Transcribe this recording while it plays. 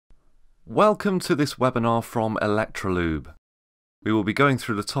Welcome to this webinar from Electrolube. We will be going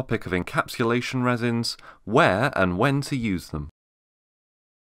through the topic of encapsulation resins, where and when to use them.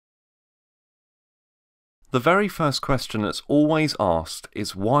 The very first question that's always asked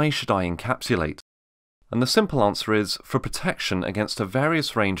is, why should I encapsulate? And the simple answer is for protection against a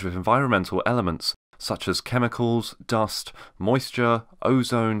various range of environmental elements such as chemicals, dust, moisture,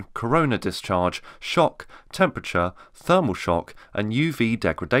 ozone, corona discharge, shock, temperature, thermal shock, and UV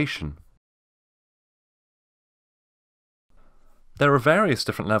degradation. There are various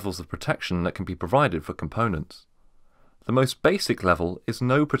different levels of protection that can be provided for components. The most basic level is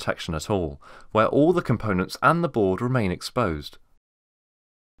no protection at all, where all the components and the board remain exposed.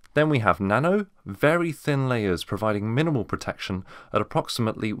 Then we have nano, very thin layers providing minimal protection at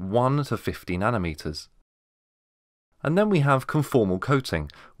approximately 1 to 50 nanometers. And then we have conformal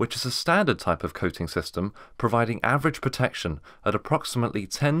coating, which is a standard type of coating system providing average protection at approximately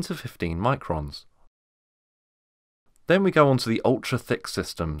 10 to 15 microns. Then we go on to the ultra-thick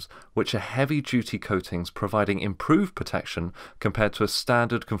systems, which are heavy-duty coatings providing improved protection compared to a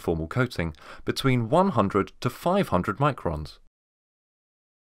standard conformal coating, between 100 to 500 microns.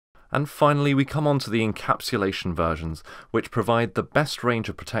 And finally we come on to the encapsulation versions, which provide the best range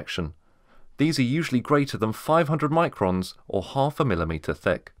of protection. These are usually greater than 500 microns or half a millimeter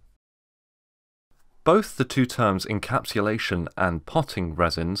thick. Both the two terms encapsulation and potting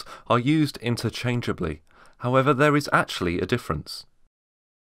resins are used interchangeably. However, there is actually a difference.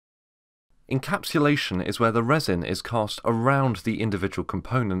 Encapsulation is where the resin is cast around the individual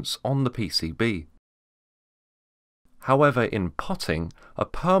components on the PCB. However, in potting, a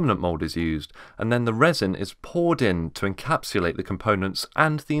permanent mold is used, and then the resin is poured in to encapsulate the components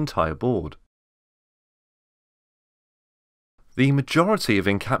and the entire board. The majority of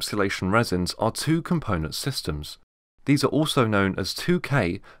encapsulation resins are two-component systems. These are also known as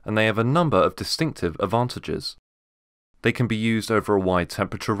 2K, and they have a number of distinctive advantages. They can be used over a wide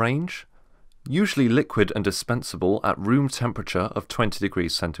temperature range, usually liquid and dispensable at room temperature of 20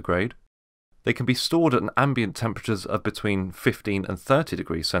 degrees centigrade. They can be stored at an ambient temperatures of between 15 and 30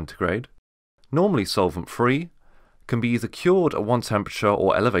 degrees centigrade, normally solvent-free, can be either cured at one temperature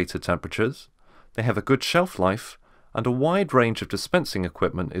or elevated temperatures. They have a good shelf life, and a wide range of dispensing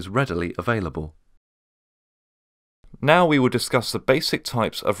equipment is readily available. Now we will discuss the basic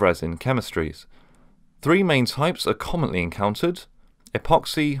types of resin chemistries. Three main types are commonly encountered: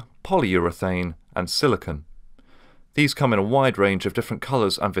 epoxy, polyurethane, and silicon. These come in a wide range of different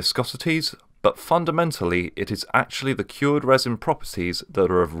colours and viscosities, but fundamentally it is actually the cured resin properties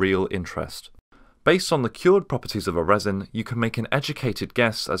that are of real interest. Based on the cured properties of a resin, you can make an educated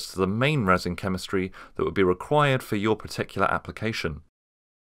guess as to the main resin chemistry that would be required for your particular application.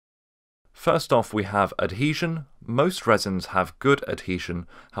 First off, we have adhesion. Most resins have good adhesion,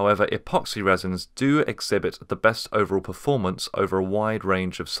 however epoxy resins do exhibit the best overall performance over a wide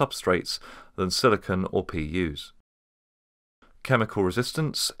range of substrates than silicon or PUs. Chemical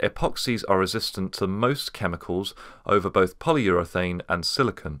resistance. Epoxies are resistant to most chemicals over both polyurethane and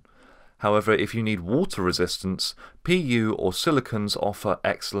silicon. However, if you need water resistance, PU or silicons offer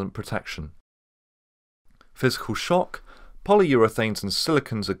excellent protection. Physical shock. Polyurethanes and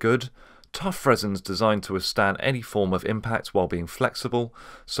silicons are good. Tough resins designed to withstand any form of impact while being flexible,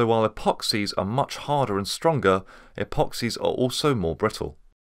 so while epoxies are much harder and stronger, epoxies are also more brittle.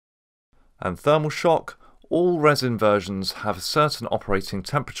 And thermal shock. All resin versions have a certain operating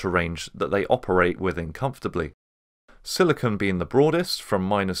temperature range that they operate within comfortably. Silicon being the broadest, from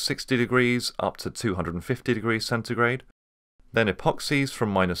 -60 degrees up to 250 degrees centigrade. Then epoxies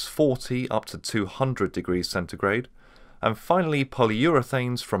from -40 up to 200 degrees centigrade. And finally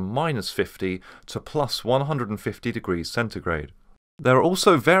polyurethanes from -50 to +150 degrees centigrade. There are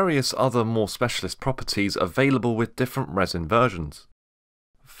also various other more specialist properties available with different resin versions.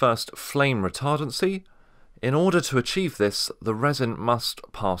 First, flame retardancy. In order to achieve this, the resin must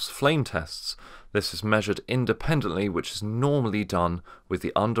pass flame tests. This is measured independently, which is normally done with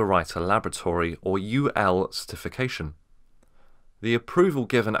the Underwriter Laboratory or UL certification. The approval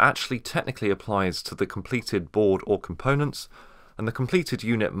given actually technically applies to the completed board or components, and the completed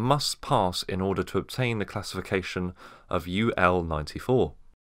unit must pass in order to obtain the classification of UL94.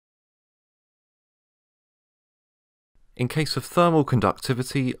 In case of thermal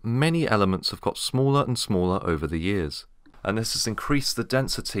conductivity, many elements have got smaller and smaller over the years, and this has increased the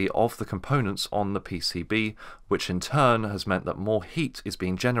density of the components on the PCB, which in turn has meant that more heat is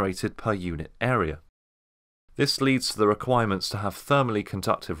being generated per unit area. This leads to the requirements to have thermally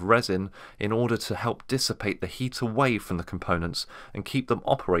conductive resin in order to help dissipate the heat away from the components and keep them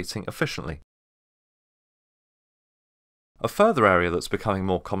operating efficiently. A further area that's becoming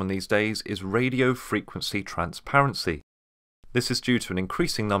more common these days is radio frequency transparency. This is due to an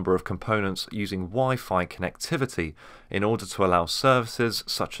increasing number of components using Wi-Fi connectivity in order to allow services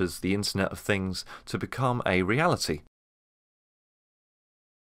such as the Internet of Things to become a reality.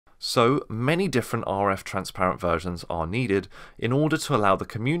 So, many different RF transparent versions are needed in order to allow the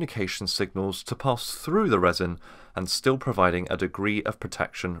communication signals to pass through the resin and still providing a degree of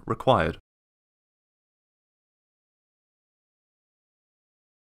protection required.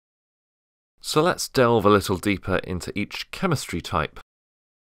 So let's delve a little deeper into each chemistry type.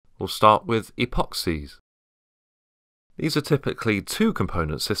 We'll start with epoxies. These are typically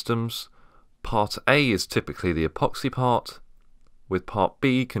two-component systems. Part A is typically the epoxy part, with Part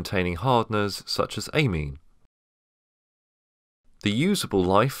B containing hardeners such as amine. The usable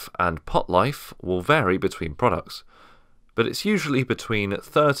life and pot life will vary between products, but it's usually between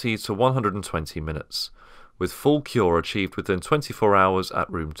 30 to 120 minutes, with full cure achieved within 24 hours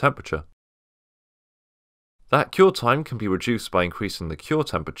at room temperature. That cure time can be reduced by increasing the cure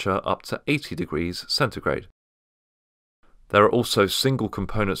temperature up to 80 degrees centigrade. There are also single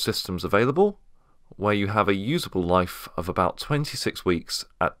component systems available, where you have a usable life of about 26 weeks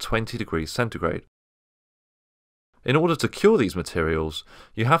at 20 degrees centigrade. In order to cure these materials,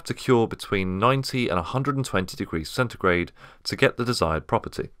 you have to cure between 90 and 120 degrees centigrade to get the desired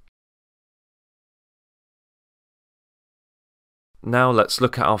property. Now let's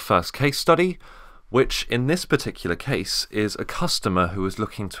look at our first case study, which in this particular case is a customer who was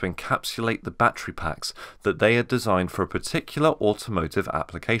looking to encapsulate the battery packs that they had designed for a particular automotive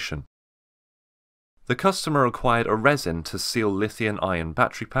application. The customer required a resin to seal lithium-ion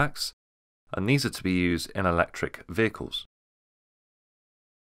battery packs, and these are to be used in electric vehicles.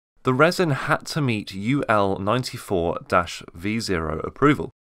 The resin had to meet UL 94-V0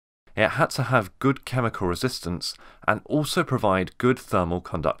 approval. It had to have good chemical resistance and also provide good thermal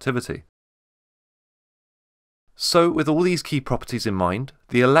conductivity. So, with all these key properties in mind,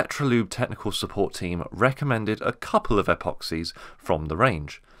 the Electrolube technical support team recommended a couple of epoxies from the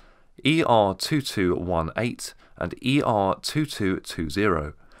range, ER2218 and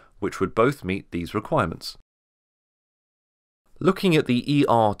ER2220, which would both meet these requirements. Looking at the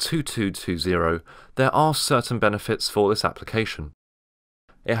ER2220, there are certain benefits for this application.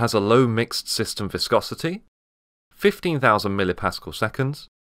 It has a low mixed system viscosity, 15,000 millipascal seconds.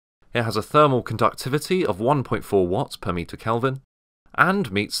 It has a thermal conductivity of 1.4 watts per meter Kelvin,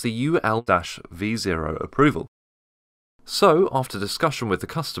 and meets the UL-V0 approval. So, after discussion with the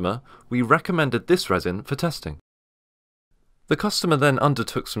customer, we recommended this resin for testing. The customer then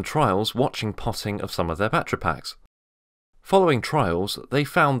undertook some trials watching potting of some of their battery packs. Following trials, they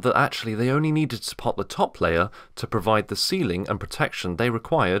found that actually they only needed to pot the top layer to provide the sealing and protection they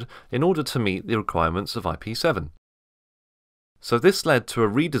required in order to meet the requirements of IP7. So this led to a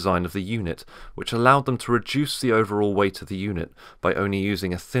redesign of the unit, which allowed them to reduce the overall weight of the unit by only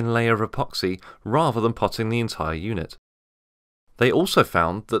using a thin layer of epoxy rather than potting the entire unit. They also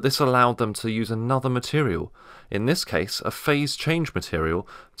found that this allowed them to use another material, in this case a phase change material,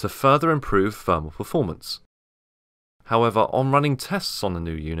 to further improve thermal performance. However, on running tests on the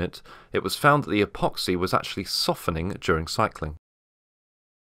new unit, it was found that the epoxy was actually softening during cycling.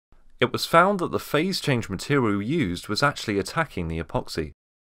 It was found that the phase change material used was actually attacking the epoxy.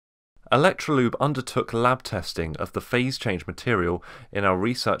 Electrolube undertook lab testing of the phase change material in our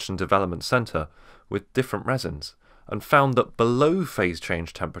Research and Development Centre with different resins, and found that below phase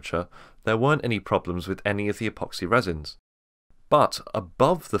change temperature there weren't any problems with any of the epoxy resins. But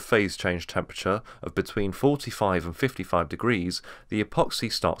above the phase change temperature of between 45 and 55 degrees, the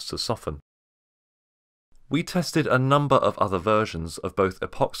epoxy starts to soften. We tested a number of other versions of both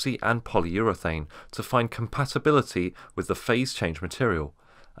epoxy and polyurethane to find compatibility with the phase change material,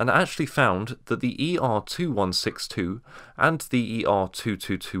 and actually found that the ER2162 and the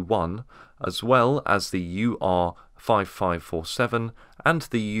ER2221, as well as the UR5547 and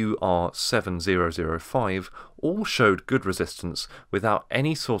the UR7005, all showed good resistance without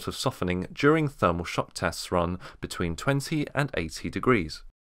any sort of softening during thermal shock tests run between 20 and 80 degrees.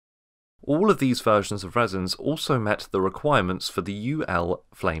 All of these versions of resins also met the requirements for the UL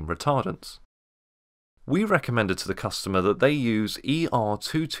flame retardants. We recommended to the customer that they use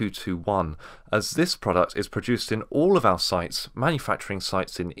ER2221, as this product is produced in all of our manufacturing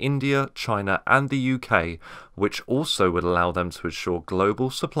sites in India, China and the UK, which also would allow them to ensure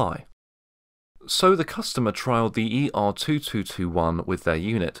global supply. So the customer trialled the ER2221 with their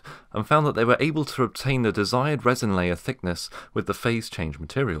unit, and found that they were able to obtain the desired resin layer thickness with the phase change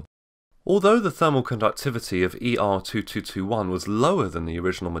material. Although the thermal conductivity of ER2221 was lower than the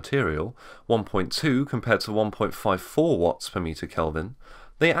original material, 1.2 compared to 1.54 watts per meter Kelvin,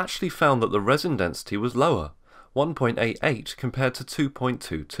 they actually found that the resin density was lower, 1.88 compared to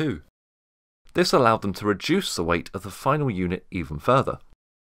 2.22. This allowed them to reduce the weight of the final unit even further.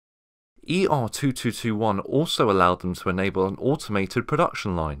 ER2221 also allowed them to enable an automated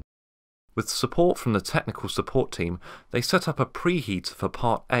production line. With support from the technical support team, they set up a preheater for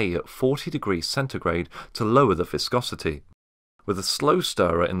Part A at 40 degrees centigrade to lower the viscosity, with a slow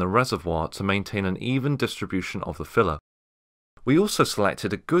stirrer in the reservoir to maintain an even distribution of the filler. We also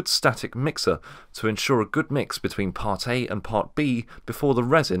selected a good static mixer to ensure a good mix between Part A and Part B before the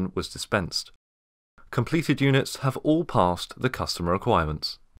resin was dispensed. Completed units have all passed the customer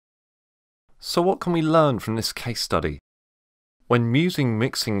requirements. So what can we learn from this case study? When using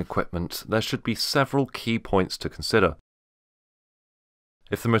mixing equipment, there should be several key points to consider.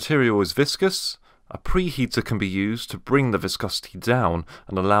 If the material is viscous, a preheater can be used to bring the viscosity down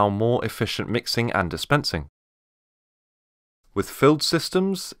and allow more efficient mixing and dispensing. With filled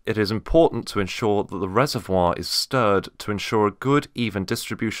systems, it is important to ensure that the reservoir is stirred to ensure a good even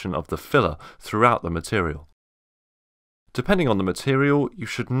distribution of the filler throughout the material. Depending on the material, you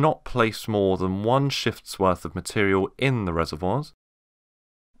should not place more than one shift's worth of material in the reservoirs.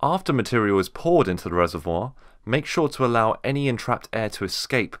 After material is poured into the reservoir, make sure to allow any entrapped air to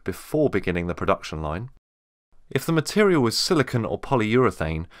escape before beginning the production line. If the material is silicon or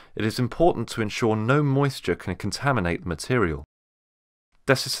polyurethane, it is important to ensure no moisture can contaminate the material.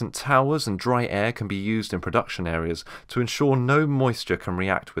 Desiccant towers and dry air can be used in production areas to ensure no moisture can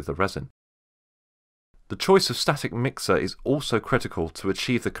react with the resin. The choice of static mixer is also critical to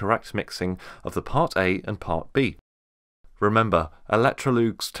achieve the correct mixing of the Part A and Part B. Remember,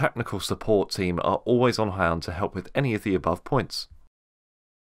 Electrolube's technical support team are always on hand to help with any of the above points.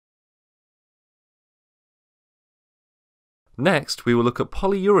 Next, we will look at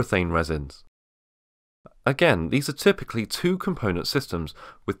polyurethane resins. Again, these are typically two-component systems,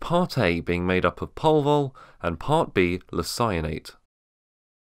 with Part A being made up of polvol and Part B lysocyanate.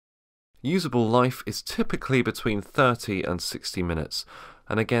 Usable life is typically between 30 and 60 minutes,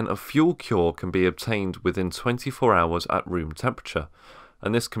 and again a fuel cure can be obtained within 24 hours at room temperature,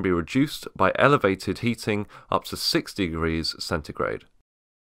 and this can be reduced by elevated heating up to 60 degrees centigrade.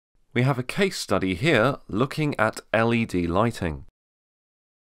 We have a case study here looking at LED lighting.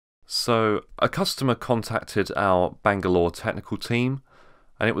 So, a customer contacted our Bangalore technical team,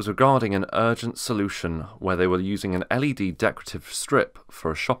 and it was regarding an urgent solution where they were using an LED decorative strip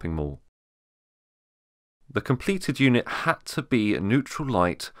for a shopping mall. The completed unit had to be neutral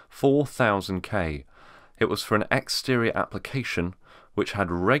light 4000K. It was for an exterior application which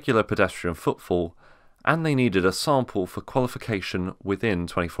had regular pedestrian footfall, and they needed a sample for qualification within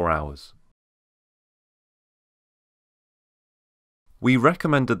 24 hours. We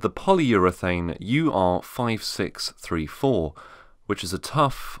recommended the polyurethane UR5634, which is a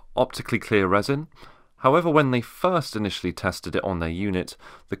tough, optically clear resin. However, when they first initially tested it on their unit,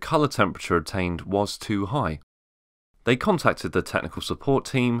 the colour temperature obtained was too high. They contacted the technical support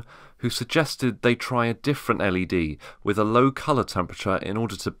team, who suggested they try a different LED with a low colour temperature in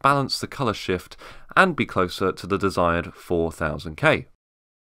order to balance the colour shift and be closer to the desired 4000K.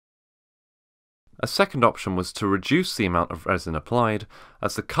 A second option was to reduce the amount of resin applied,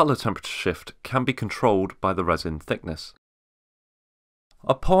 as the colour temperature shift can be controlled by the resin thickness.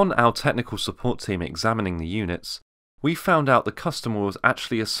 Upon our technical support team examining the units, we found out the customer was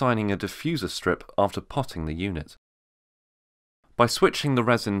actually assigning a diffuser strip after potting the unit. By switching the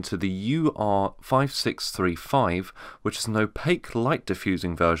resin to the UR5635, which is an opaque light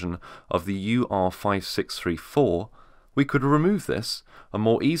diffusing version of the UR5634, we could remove this and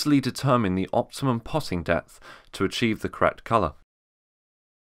more easily determine the optimum potting depth to achieve the correct colour.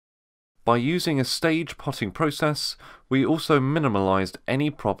 By using a stage potting process, we also minimalised any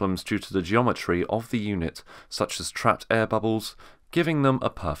problems due to the geometry of the unit, such as trapped air bubbles, giving them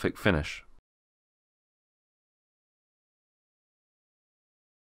a perfect finish.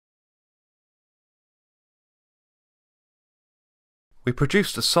 We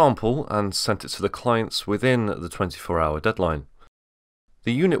produced a sample and sent it to the clients within the 24-hour deadline.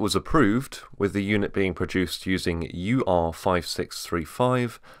 The unit was approved, with the unit being produced using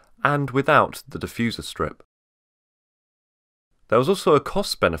UR5635 and without the diffuser strip. There was also a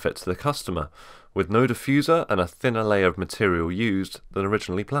cost benefit to the customer, with no diffuser and a thinner layer of material used than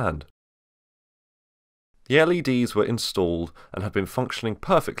originally planned. The LEDs were installed and have been functioning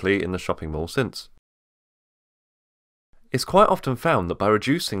perfectly in the shopping mall since. It's quite often found that by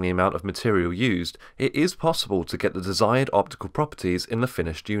reducing the amount of material used, it is possible to get the desired optical properties in the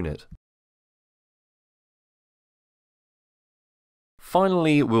finished unit.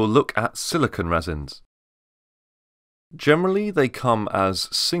 Finally, we'll look at silicon resins. Generally, they come as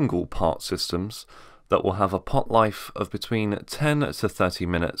single part systems that will have a pot life of between 10 to 30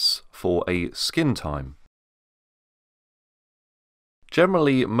 minutes for a skin time.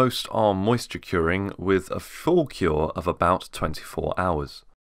 Generally, most are moisture curing with a full cure of about 24 hours.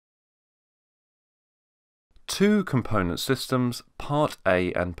 Two component systems, Part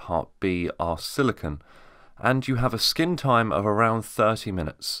A and Part B, are silicon, and you have a skin time of around 30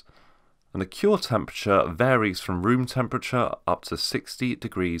 minutes. And the cure temperature varies from room temperature up to 60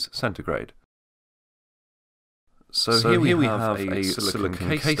 degrees centigrade. So here we have a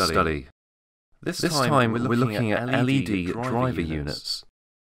silicon case study. This time we're looking at LED driver units.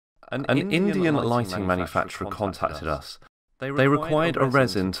 An Indian lighting manufacturer contacted us. They required a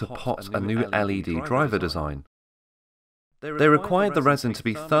resin to pot a new LED driver design. They required the resin to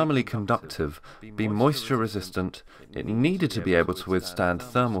be thermally conductive, be moisture resistant, it needed to be able to withstand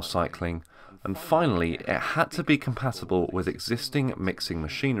thermal cycling, and finally it had to be compatible with existing mixing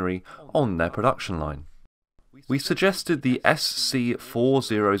machinery on their production line. We suggested the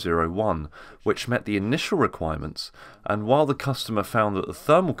SC4001, which met the initial requirements, and while the customer found that the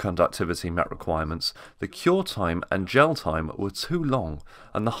thermal conductivity met requirements, the cure time and gel time were too long,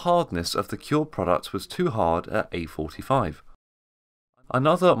 and the hardness of the cured product was too hard at A45.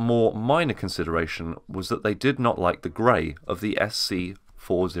 Another more minor consideration was that they did not like the grey of the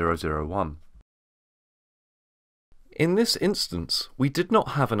SC4001. In this instance, we did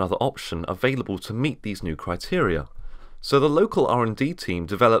not have another option available to meet these new criteria, so the local R&D team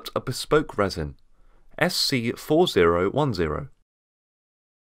developed a bespoke resin, SC4010.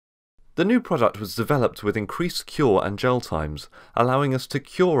 The new product was developed with increased cure and gel times, allowing us to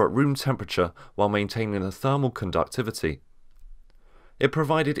cure at room temperature while maintaining the thermal conductivity. It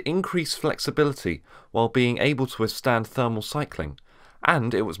provided increased flexibility while being able to withstand thermal cycling,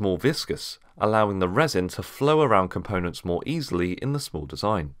 and it was more viscous, allowing the resin to flow around components more easily in the small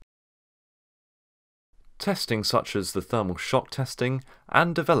design. Testing such as the thermal shock testing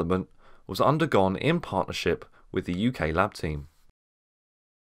and development was undergone in partnership with the UK lab team.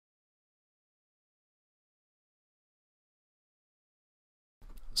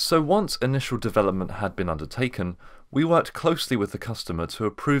 So once initial development had been undertaken, we worked closely with the customer to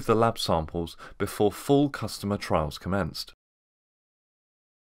approve the lab samples before full customer trials commenced.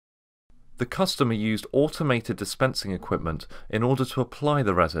 The customer used automated dispensing equipment in order to apply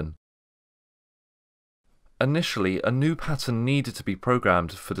the resin. Initially, a new pattern needed to be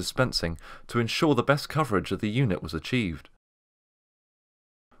programmed for dispensing to ensure the best coverage of the unit was achieved.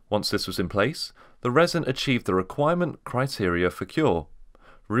 Once this was in place, the resin achieved the requirement criteria for cure: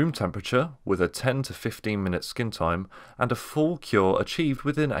 room temperature with a 10 to 15 minute skin time and a full cure achieved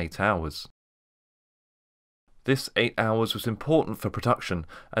within 8 hours. This 8 hours was important for production,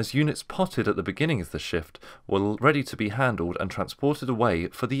 as units potted at the beginning of the shift were ready to be handled and transported away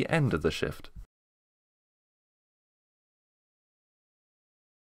for the end of the shift.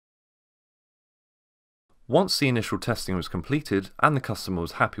 Once the initial testing was completed and the customer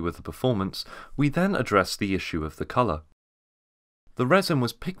was happy with the performance, we then addressed the issue of the colour. The resin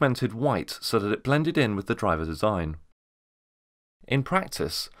was pigmented white so that it blended in with the driver design. In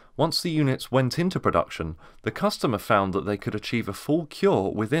practice, once the units went into production, the customer found that they could achieve a full cure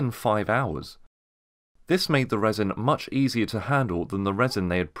within 5 hours. This made the resin much easier to handle than the resin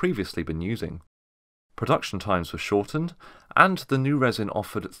they had previously been using. Production times were shortened, and the new resin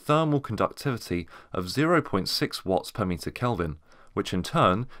offered thermal conductivity of 0.6 watts per meter Kelvin, which in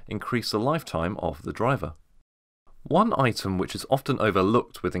turn increased the lifetime of the driver. One item which is often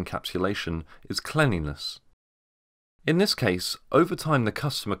overlooked with encapsulation is cleanliness. In this case, over time the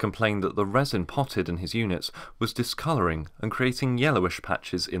customer complained that the resin potted in his units was discolouring and creating yellowish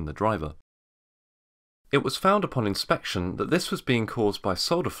patches in the driver. It was found upon inspection that this was being caused by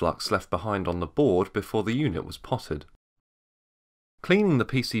solder flux left behind on the board before the unit was potted. Cleaning the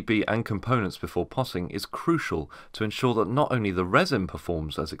PCB and components before potting is crucial to ensure that not only the resin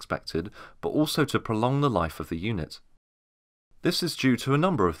performs as expected, but also to prolong the life of the unit. This is due to a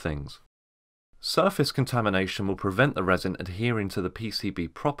number of things. Surface contamination will prevent the resin adhering to the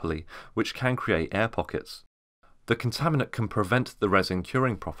PCB properly, which can create air pockets. The contaminant can prevent the resin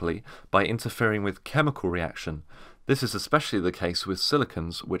curing properly by interfering with chemical reaction. This is especially the case with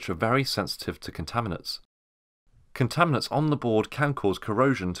silicons, which are very sensitive to contaminants. Contaminants on the board can cause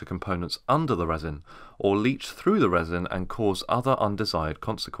corrosion to components under the resin, or leach through the resin and cause other undesired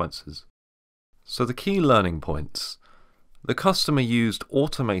consequences. So the key learning points. The customer used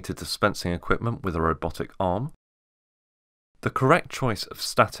automated dispensing equipment with a robotic arm. The correct choice of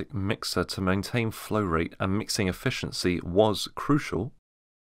static mixer to maintain flow rate and mixing efficiency was crucial.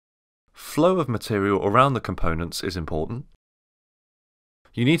 Flow of material around the components is important.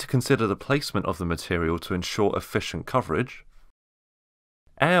 You need to consider the placement of the material to ensure efficient coverage.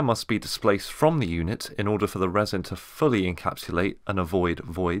 Air must be displaced from the unit in order for the resin to fully encapsulate and avoid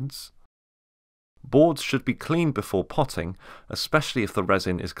voids. Boards should be cleaned before potting, especially if the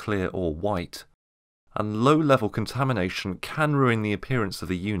resin is clear or white. And low-level contamination can ruin the appearance of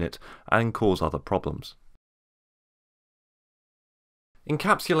the unit and cause other problems.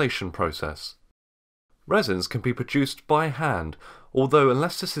 Encapsulation process. Resins can be produced by hand, although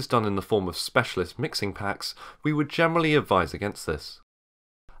unless this is done in the form of specialist mixing packs, we would generally advise against this.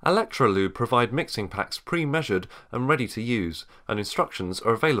 Electrolube provide mixing packs pre-measured and ready to use, and instructions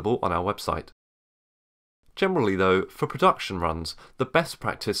are available on our website. Generally though, for production runs, the best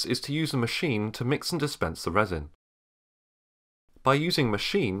practice is to use a machine to mix and dispense the resin. By using a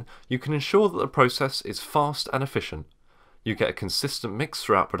machine, you can ensure that the process is fast and efficient. You get a consistent mix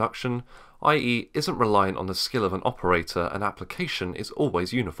throughout production, i.e. isn't reliant on the skill of an operator and application is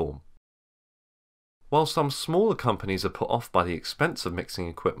always uniform. While some smaller companies are put off by the expense of mixing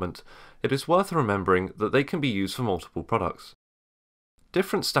equipment, it is worth remembering that they can be used for multiple products.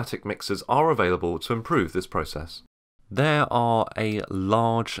 Different static mixers are available to improve this process. There are a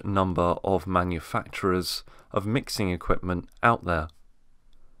large number of manufacturers of mixing equipment out there,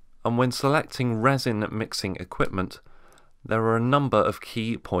 and when selecting resin mixing equipment, there are a number of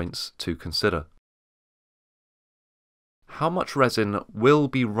key points to consider. How much resin will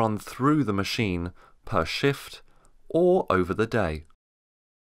be run through the machine per shift or over the day?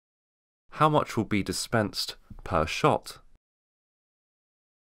 How much will be dispensed per shot?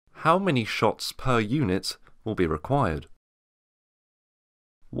 How many shots per unit will be required?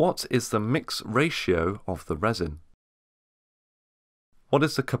 What is the mix ratio of the resin? What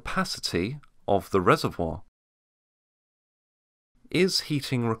is the capacity of the reservoir? Is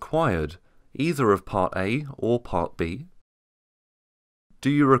heating required, either of Part A or Part B? Do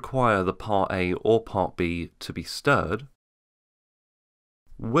you require the Part A or Part B to be stirred?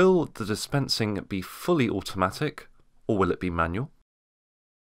 Will the dispensing be fully automatic or will it be manual?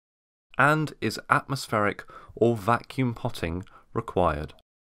 And is atmospheric or vacuum potting required?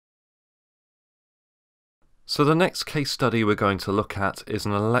 So the next case study we're going to look at is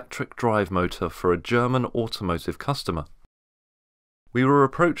an electric drive motor for a German automotive customer. We were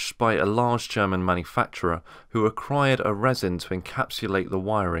approached by a large German manufacturer who required a resin to encapsulate the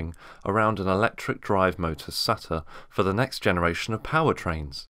wiring around an electric drive motor SATA for the next generation of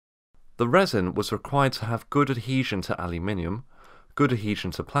powertrains. The resin was required to have good adhesion to aluminium, good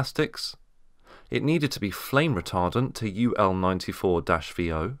adhesion to plastics, it needed to be flame retardant to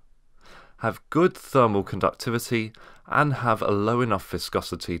UL94-VO, have good thermal conductivity, and have a low enough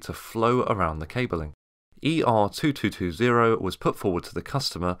viscosity to flow around the cabling. ER2220 was put forward to the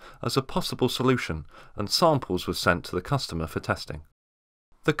customer as a possible solution, and samples were sent to the customer for testing.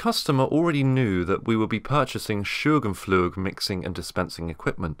 The customer already knew that we would be purchasing Schurgenflug mixing and dispensing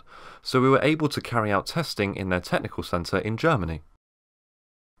equipment, so we were able to carry out testing in their technical centre in Germany.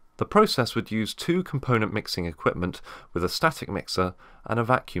 The process would use two component mixing equipment with a static mixer and a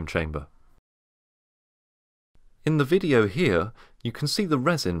vacuum chamber. In the video here, you can see the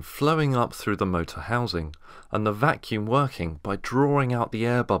resin flowing up through the motor housing, and the vacuum working by drawing out the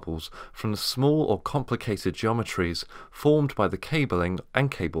air bubbles from the small or complicated geometries formed by the cabling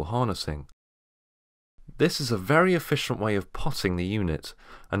and cable harnessing. This is a very efficient way of potting the unit,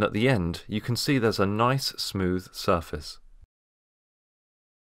 and at the end you can see there's a nice smooth surface.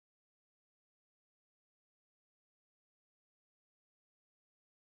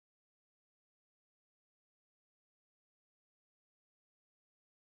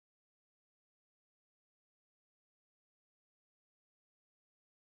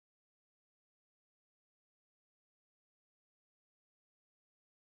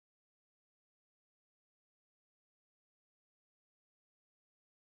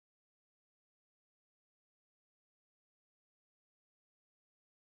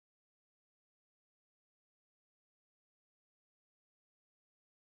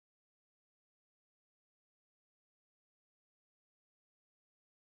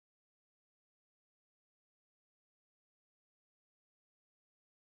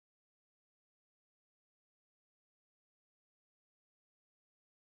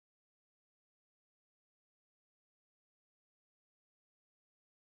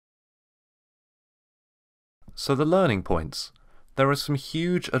 So the learning points. There are some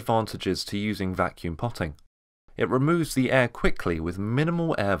huge advantages to using vacuum potting. It removes the air quickly with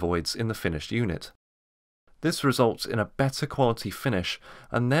minimal air voids in the finished unit. This results in a better quality finish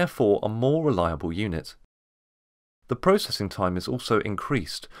and therefore a more reliable unit. The processing time is also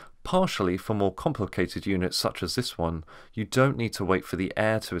increased, partially for more complicated units such as this one. You don't need to wait for the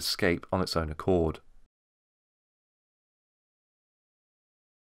air to escape on its own accord.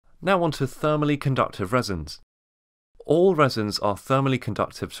 Now on to thermally conductive resins. All resins are thermally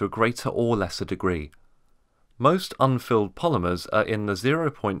conductive to a greater or lesser degree. Most unfilled polymers are in the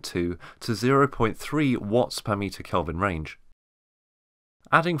 0.2 to 0.3 watts per meter Kelvin range.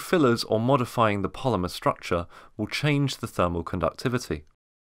 Adding fillers or modifying the polymer structure will change the thermal conductivity.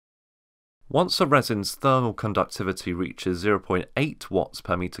 Once a resin's thermal conductivity reaches 0.8 watts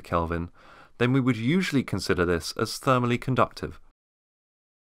per meter Kelvin, then we would usually consider this as thermally conductive.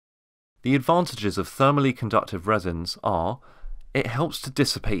 The advantages of thermally conductive resins are: it helps to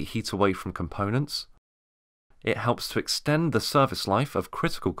dissipate heat away from components, it helps to extend the service life of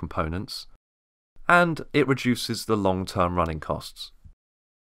critical components, and it reduces the long-term running costs.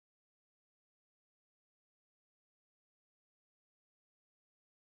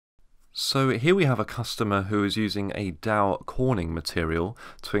 So here we have a customer who is using a Dow Corning material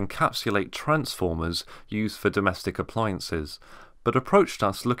to encapsulate transformers used for domestic appliances, but approached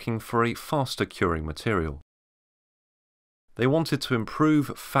us looking for a faster curing material. They wanted to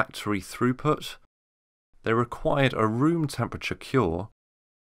improve factory throughput, they required a room temperature cure.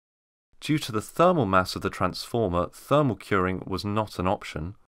 Due to the thermal mass of the transformer, thermal curing was not an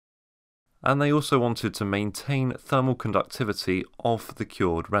option, and they also wanted to maintain thermal conductivity of the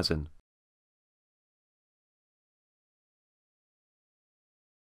cured resin.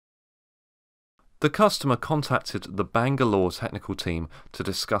 The customer contacted the Bangalore technical team to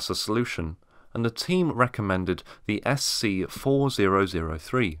discuss a solution, and the team recommended the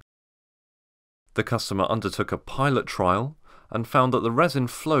SC4003. The customer undertook a pilot trial and found that the resin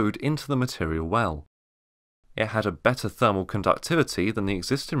flowed into the material well. It had a better thermal conductivity than the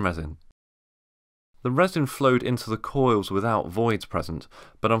existing resin. The resin flowed into the coils without voids present,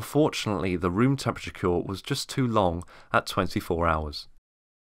 but unfortunately the room temperature cure was just too long at 24 hours.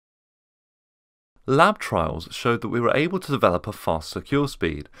 Lab trials showed that we were able to develop a faster cure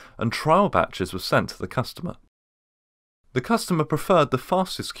speed, and trial batches were sent to the customer. The customer preferred the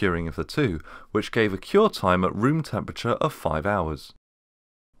fastest curing of the two, which gave a cure time at room temperature of 5 hours.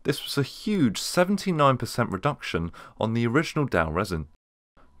 This was a huge 79% reduction on the original Dow resin.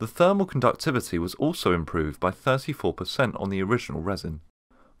 The thermal conductivity was also improved by 34% on the original resin.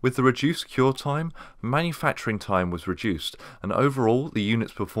 With the reduced cure time, manufacturing time was reduced, and overall the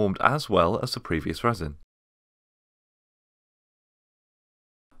units performed as well as the previous resin.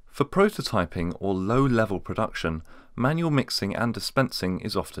 For prototyping or low-level production, manual mixing and dispensing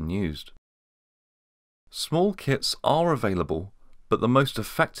is often used. Small kits are available, but the most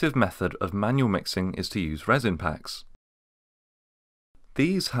effective method of manual mixing is to use resin packs.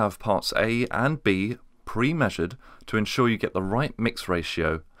 These have parts A and B pre-measured to ensure you get the right mix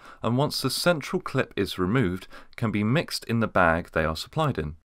ratio, and once the central clip is removed, can be mixed in the bag they are supplied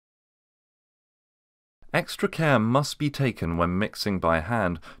in. Extra care must be taken when mixing by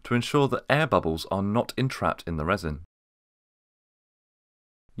hand to ensure that air bubbles are not entrapped in the resin.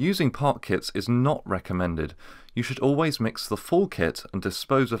 Using part kits is not recommended. You should always mix the full kit and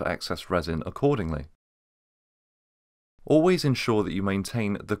dispose of excess resin accordingly. Always ensure that you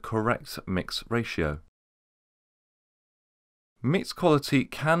maintain the correct mix ratio. Mix quality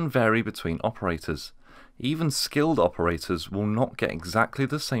can vary between operators. Even skilled operators will not get exactly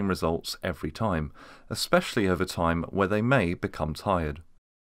the same results every time, especially over time where they may become tired.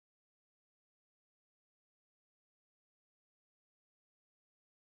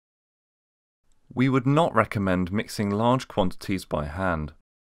 We would not recommend mixing large quantities by hand.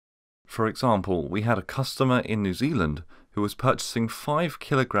 For example, we had a customer in New Zealand who was purchasing 5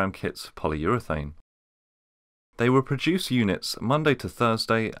 kilogram kits of polyurethane. They would produce units Monday to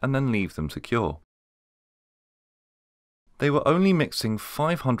Thursday and then leave them to cure. They were only mixing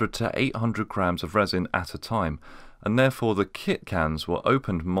 500 to 800 grams of resin at a time, and therefore the kit cans were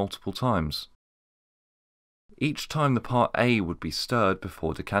opened multiple times. Each time the part A would be stirred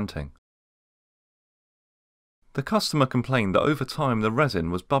before decanting. The customer complained that over time the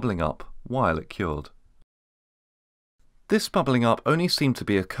resin was bubbling up while it cured. This bubbling up only seemed to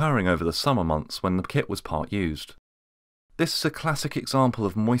be occurring over the summer months when the kit was part used. This is a classic example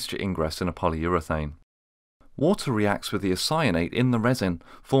of moisture ingress in a polyurethane. Water reacts with the isocyanate in the resin,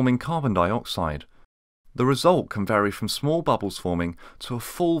 forming carbon dioxide. The result can vary from small bubbles forming to a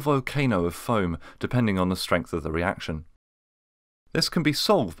full volcano of foam depending on the strength of the reaction. This can be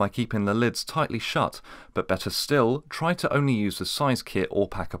solved by keeping the lids tightly shut, but better still, try to only use the size kit or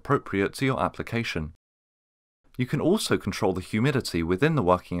pack appropriate to your application. You can also control the humidity within the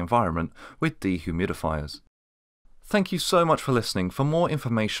working environment with dehumidifiers. Thank you so much for listening. For more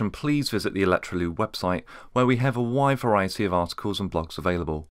information, please visit the Electrolube website, where we have a wide variety of articles and blogs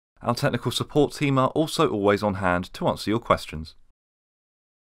available. Our technical support team are also always on hand to answer your questions.